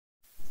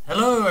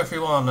Hello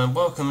everyone and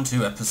welcome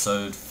to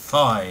episode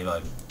 5, I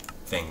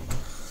think.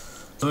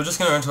 So we're just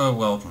going to enter a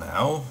world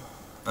now,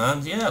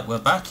 and yeah, we're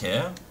back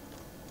here.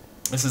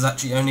 This is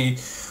actually only...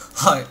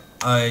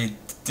 I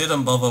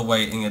didn't bother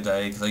waiting a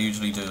day, because I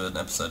usually do an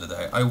episode a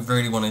day. I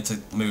really wanted to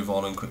move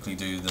on and quickly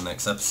do the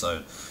next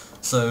episode.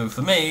 So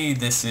for me,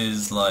 this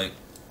is like,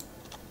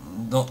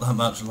 not that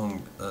much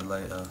long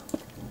later.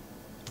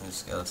 There's a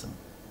skeleton.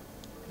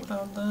 You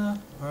down there?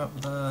 Or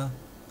up there?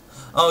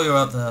 Oh, you're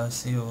up there, I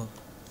see your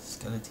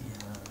skeleton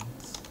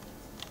hands.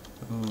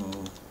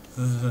 Ooh.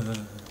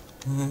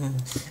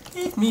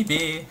 Leave me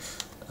be.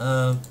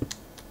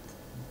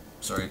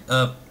 Sorry.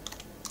 But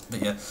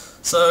yeah.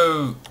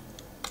 So,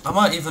 I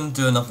might even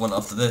do another one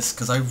after this,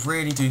 because I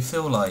really do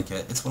feel like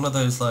it. It's one of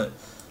those, like,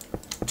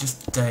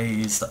 just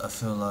days that I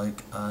feel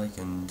like I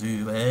can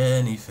do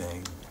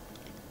anything.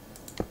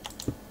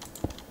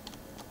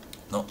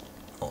 Not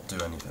do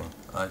anything.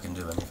 I can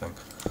do anything.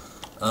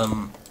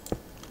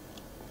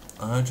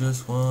 I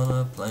just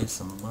wanna play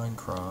some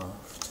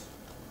Minecraft.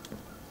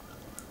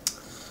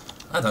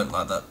 I don't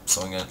like that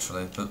song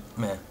actually, but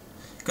meh.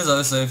 Because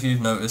also, if you've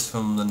noticed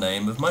from the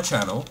name of my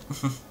channel,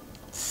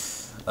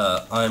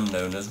 I'm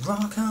known as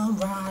Rock on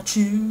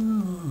Raichu.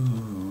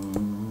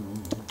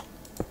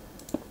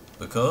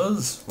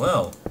 Because,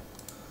 well,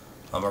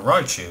 I'm a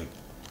Raichu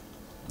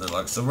that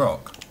likes to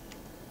rock.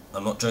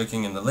 I'm not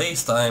joking in the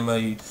least, I'm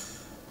a...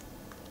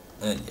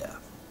 yeah.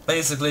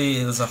 Basically,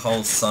 it was a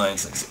whole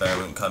science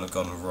experiment kind of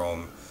gone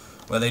wrong,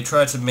 where they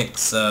tried to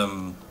mix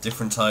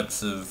different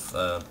types of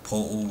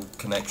portal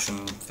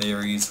connection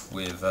theories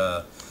with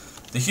the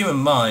human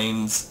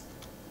mind,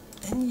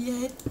 and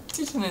yeah, it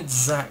didn't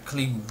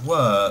exactly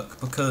work,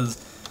 because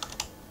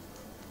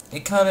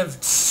it kind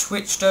of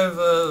switched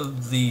over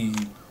the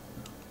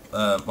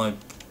my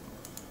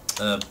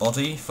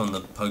body from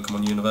the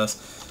Pokemon universe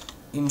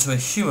into a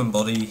human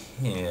body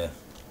here.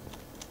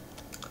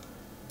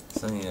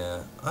 So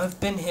yeah, I've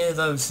been here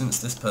though since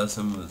this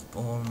person was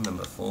born,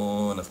 number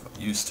 4, and I've got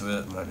used to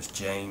it. My name is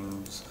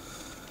James.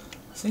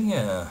 So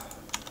yeah,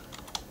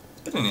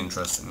 it's been an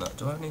interesting night.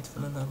 Do I need to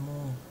fill in that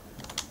more?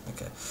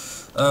 Okay.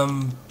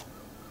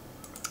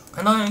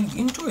 And I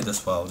enjoy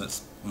this world.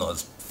 It's not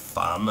as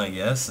fun, I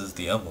guess, as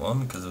the other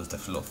one, because there was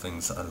definitely a lot of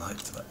things that I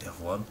liked about the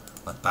other one.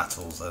 Like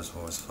battles, those were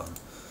always fun.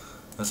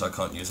 And so I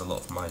can't use a lot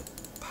of my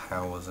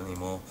powers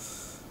anymore.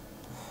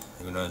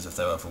 Who knows if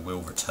they ever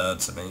will return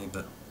to me,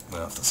 but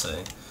we'll have to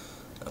see.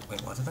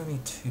 Wait, why did I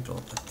need 2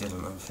 doors? I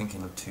didn't. I'm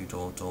thinking of 2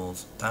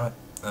 doors. Damn it.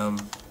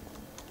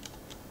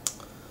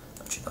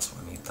 Actually, that's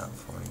what I need that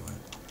for anyway.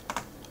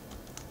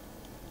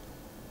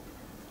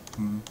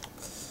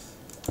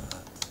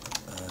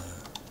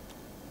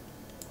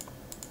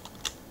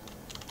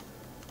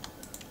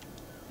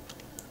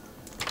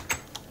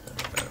 There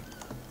we go.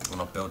 When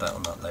I build out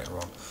on that later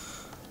on.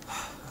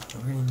 I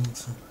really need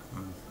to...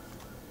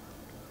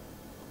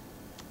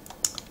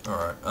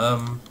 Alright,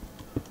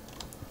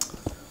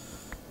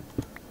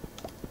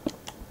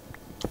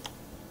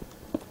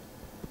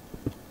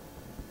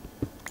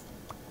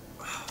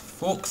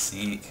 fork's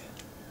sake.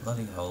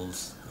 Bloody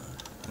holes.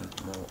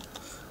 Need more.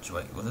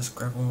 Wait, will this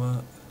gravel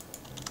work?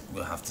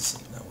 We'll have to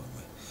see now, won't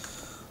we?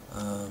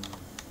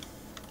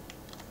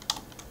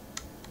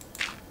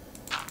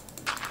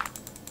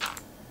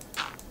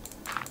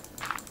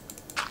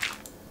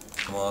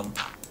 Come on.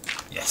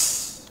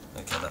 Yes!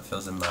 Okay, that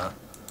fills in that.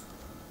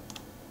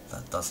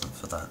 That doesn't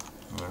for that.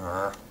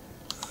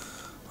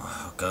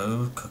 I'll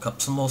go cook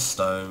up some more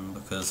stone,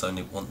 because I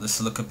only want this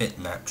to look a bit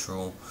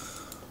natural.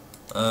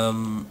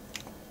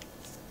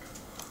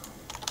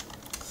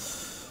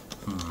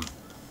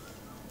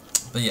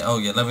 But yeah, oh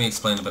yeah, let me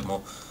explain a bit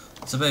more.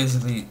 So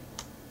basically,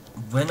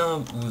 when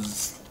I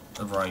was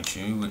a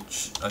Raichu,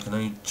 which I can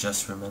only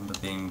just remember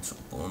being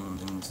sort of born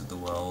into the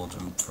world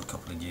and for a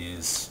couple of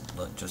years,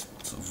 like just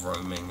sort of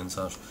roaming and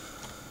such,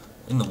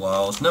 in the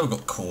wild, never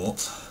got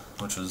caught,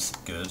 which was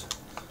good.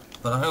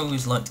 But I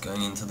always liked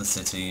going into the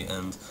city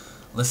and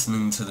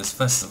listening to this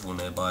festival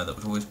nearby that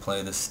would always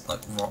play this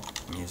like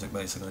rock music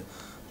basically,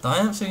 that I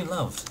absolutely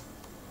loved.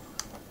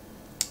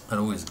 I'd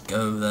always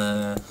go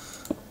there.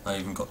 I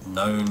even got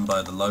known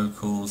by the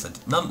locals.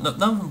 None of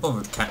them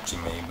bothered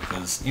catching me,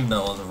 because even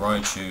though I was a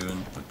Raichu,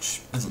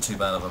 which isn't too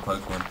bad of a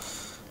Pokemon,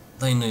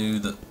 they knew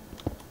that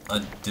I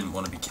didn't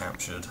want to be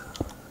captured.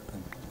 I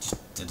just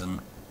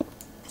didn't.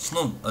 It's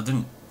not that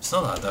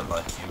I don't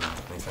like humans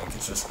or anything,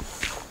 it's just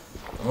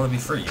I want to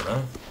be free, you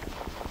know?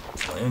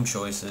 It's my own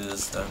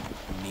choices, don't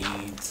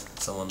need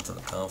someone to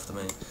look after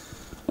me.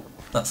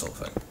 That sort of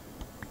thing.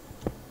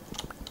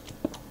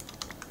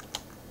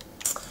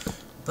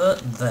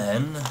 But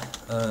then,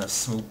 a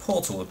small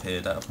portal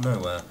appeared out of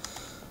nowhere.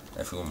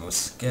 Everyone was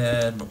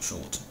scared, not sure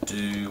what to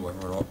do,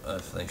 whether or not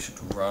if they should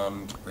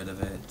run, get rid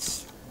of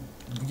it,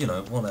 you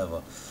know,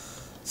 whatever.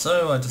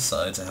 So I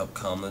decided to help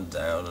calm them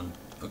down, and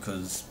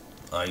because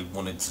I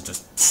wanted to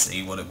just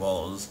see what it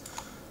was,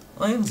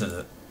 I entered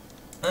it.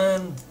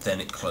 And then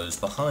it closed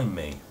behind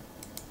me.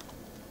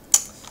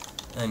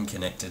 And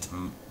connected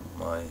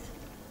my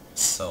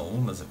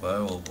soul, as it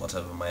were, or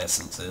whatever my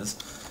essence is,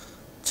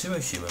 to a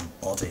human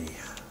body.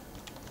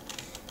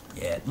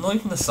 Yeah, not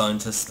even the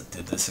scientists that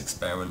did this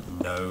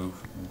experiment know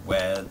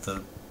where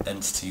the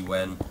entity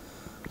went,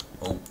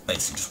 or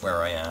basically just where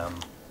I am.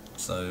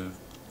 So,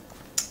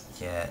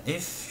 yeah,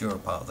 if you're a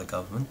part of the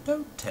government,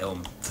 don't tell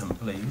them,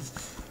 please,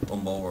 or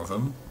more of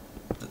them.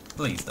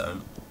 Please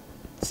don't.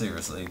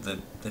 Seriously,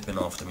 they've been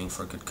after me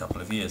for a good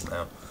couple of years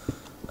now.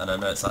 And I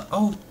know it's like,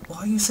 oh, why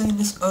are you saying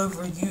this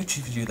over a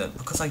YouTube video then?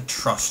 Because I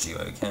trust you,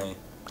 okay?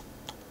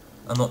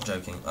 I'm not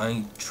joking.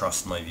 I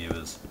trust my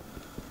viewers.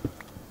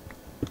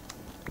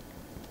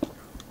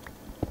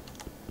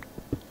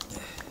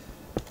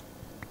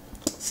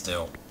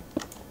 Still.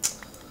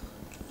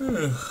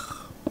 That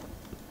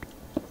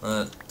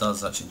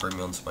does actually bring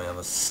me on to my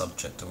other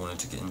subject I wanted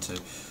to get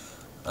into.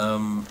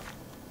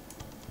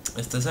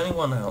 If there's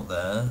anyone out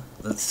there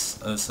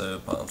that's also a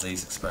part of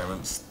these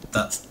experiments,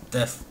 that's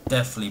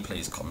definitely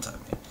please contact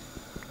me.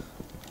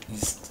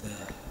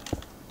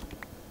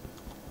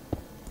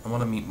 I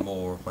want to meet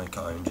more of my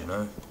kind, you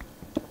know?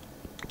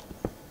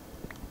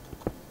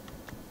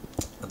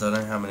 I don't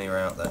know how many are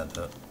out there,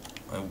 but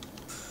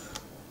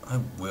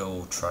I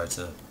will try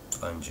to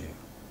find you,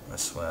 I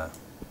swear.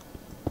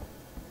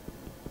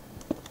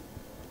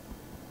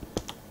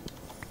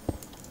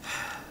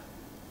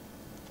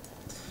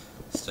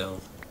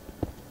 Still.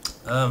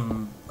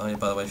 Oh yeah,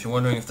 by the way, if you're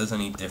wondering if there's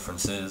any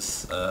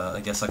differences, I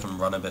guess I can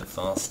run a bit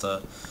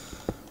faster.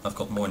 I've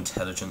got more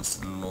intelligence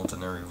than an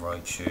ordinary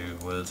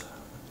Raichu would.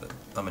 But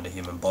I'm in a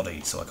human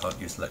body, so I can't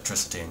use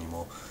electricity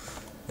anymore.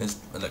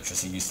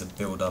 Electricity used to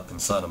build up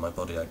inside of my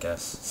body, I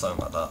guess.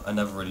 Something like that. I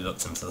never really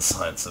looked into the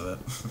science of it.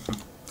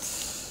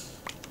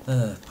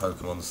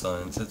 Pokemon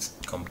science, it's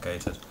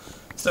complicated.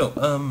 Still,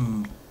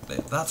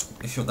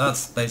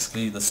 that's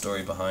basically the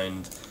story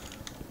behind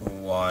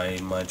why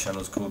my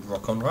channel's called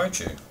Rock on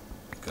Raichu.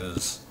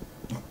 Because,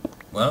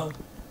 well,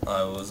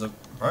 I was a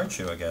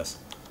Raichu, I guess.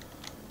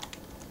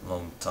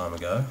 Long time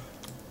ago.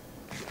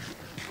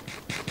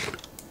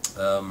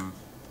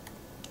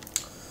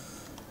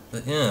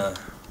 But yeah.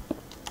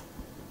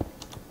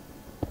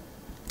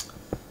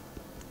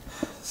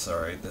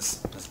 Sorry,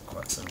 this is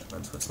quite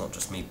sentimental. It's not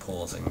just me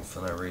pausing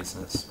for no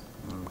reason. It's.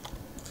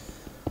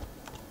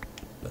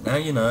 But now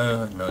you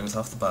know. Knowing's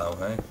half the battle,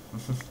 hey?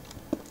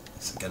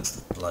 It's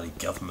against the bloody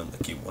government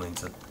that keep wanting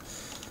to.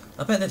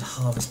 I bet they'd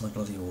harvest my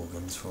bloody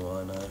organs for all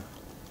I know.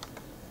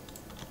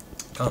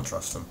 Can't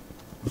trust them.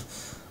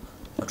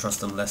 I trust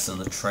them less than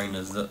the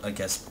trainers that, I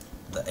guess,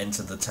 that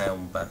entered the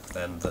town back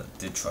then that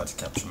did try to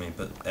capture me,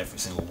 but every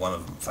single one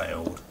of them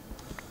failed.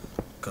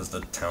 Because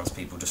the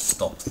townspeople just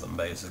stopped them,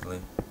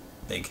 basically.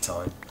 Big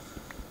time.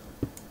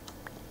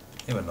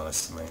 They were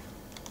nice to me.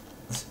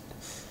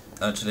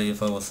 Actually,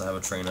 if I was to have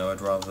a trainer, I'd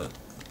rather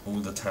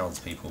all the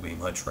townspeople be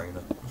my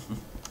trainer.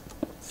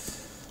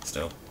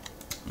 Still.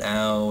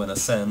 Now, in a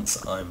sense,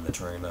 I'm the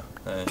trainer.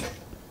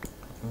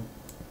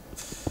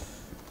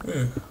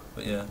 But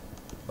yeah.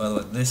 By the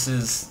way, this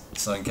is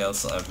something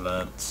else that I've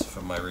learnt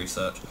from my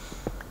research,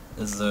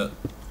 is that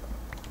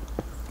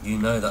you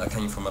know that I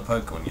came from a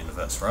Pokemon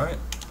universe, right?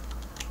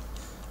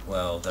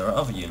 Well, there are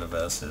other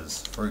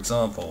universes. For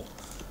example,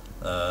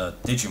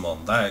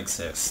 Digimon, that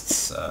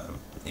exists.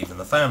 Even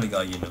the Family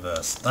Guy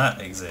universe, that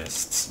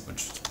exists,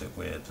 which is a bit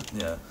weird, but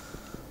yeah.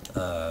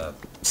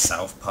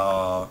 South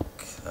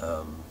Park,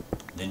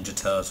 Ninja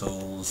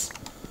Turtles,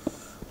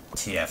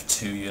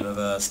 TF2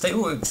 universe, they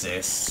all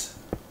exist.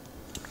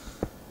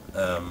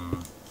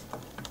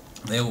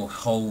 They all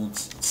hold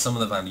some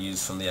of the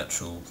values from the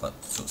actual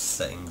sort of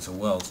settings or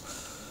worlds.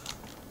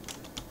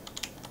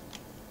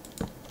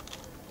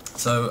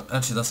 So,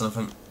 actually that's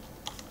another thing.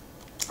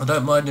 I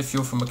don't mind if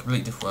you're from a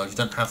completely different world, you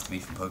don't have to be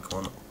from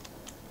Pokemon.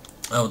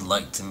 I would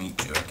like to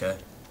meet you, okay?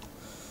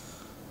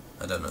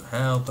 I don't know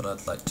how, but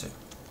I'd like to.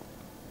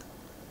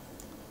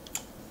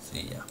 So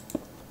yeah.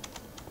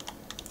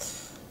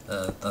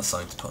 That's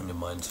something to put on your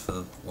mind for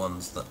the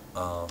ones that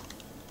are,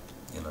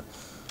 you know...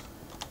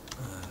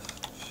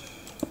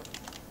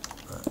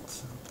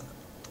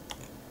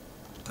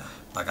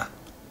 Bugger.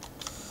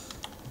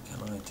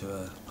 Can I do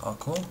a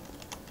parkour?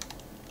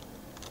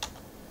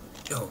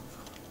 Yo.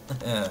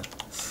 Yeah.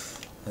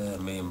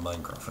 Me and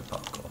Minecraft with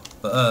parkour.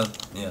 But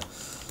yeah.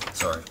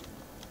 Sorry.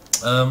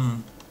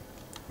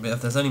 But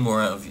if there's any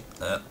more out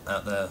there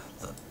that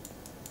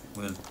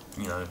would,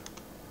 you know,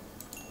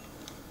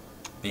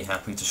 be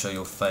happy to show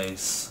your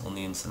face on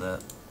the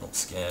internet, not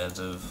scared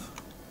of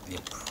the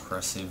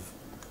oppressive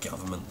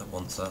government that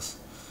wants us,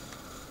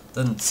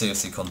 then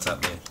seriously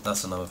contact me.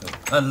 That's another thing.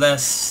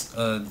 Unless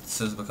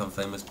as I become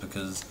famous,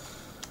 because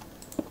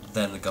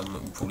then the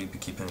government will probably be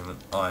keeping an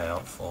eye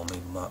out for me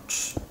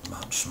much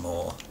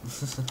more.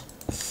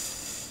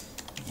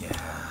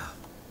 Yeah.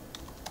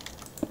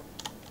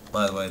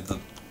 By the way, the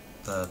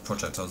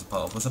project I was a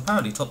part of was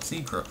apparently top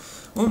secret.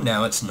 Well,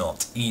 now it's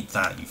not. Eat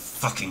that, you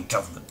fucking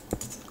government.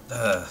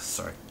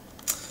 Sorry.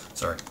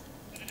 Sorry.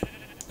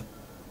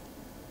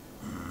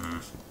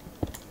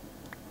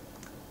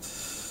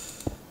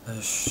 I'll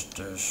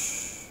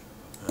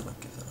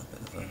give that a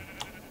bit of a...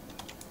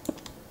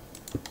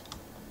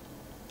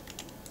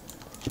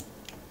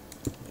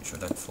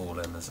 which I don't fall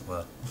in, as it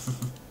were.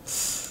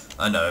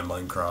 I know,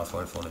 Minecraft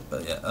won't fall in,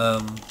 but yeah,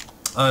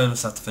 I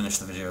almost have to finish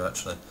the video,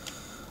 actually.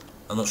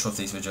 I'm not sure if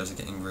these videos are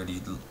getting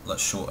really, like,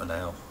 shorter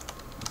now,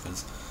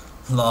 because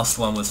the last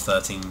one was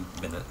 13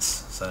 minutes,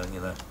 so, you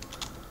know.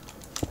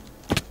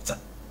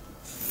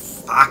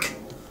 Fuck!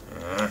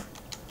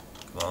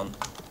 Come on.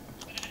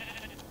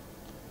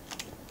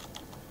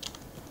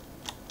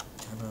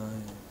 Can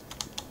I...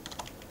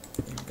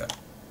 Here we go.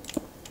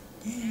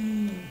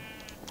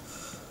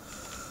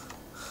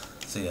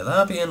 So yeah,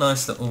 that'd be a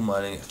nice little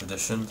mining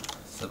expedition.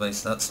 So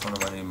basically that's one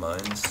of my new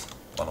mines.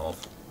 One of.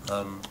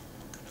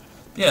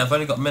 Yeah, I've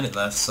only got a minute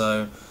left,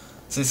 so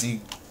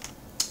seriously,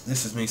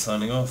 this is me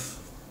signing off.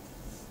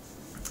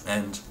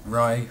 And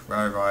Rai,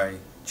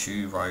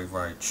 chew,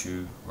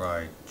 chew,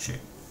 chew.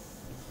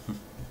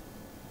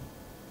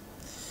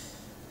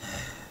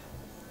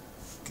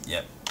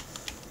 Yeah.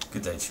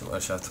 Good day to you. I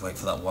actually have to wait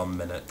for that 1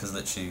 minute, because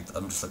literally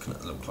I'm just looking at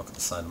the little clock at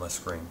the side of my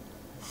screen.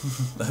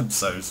 I'm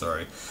so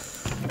sorry.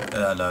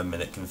 I know a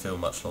minute can feel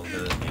much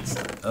longer than it needs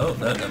to. Oh,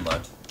 no, never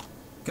mind.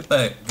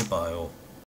 Goodbye all.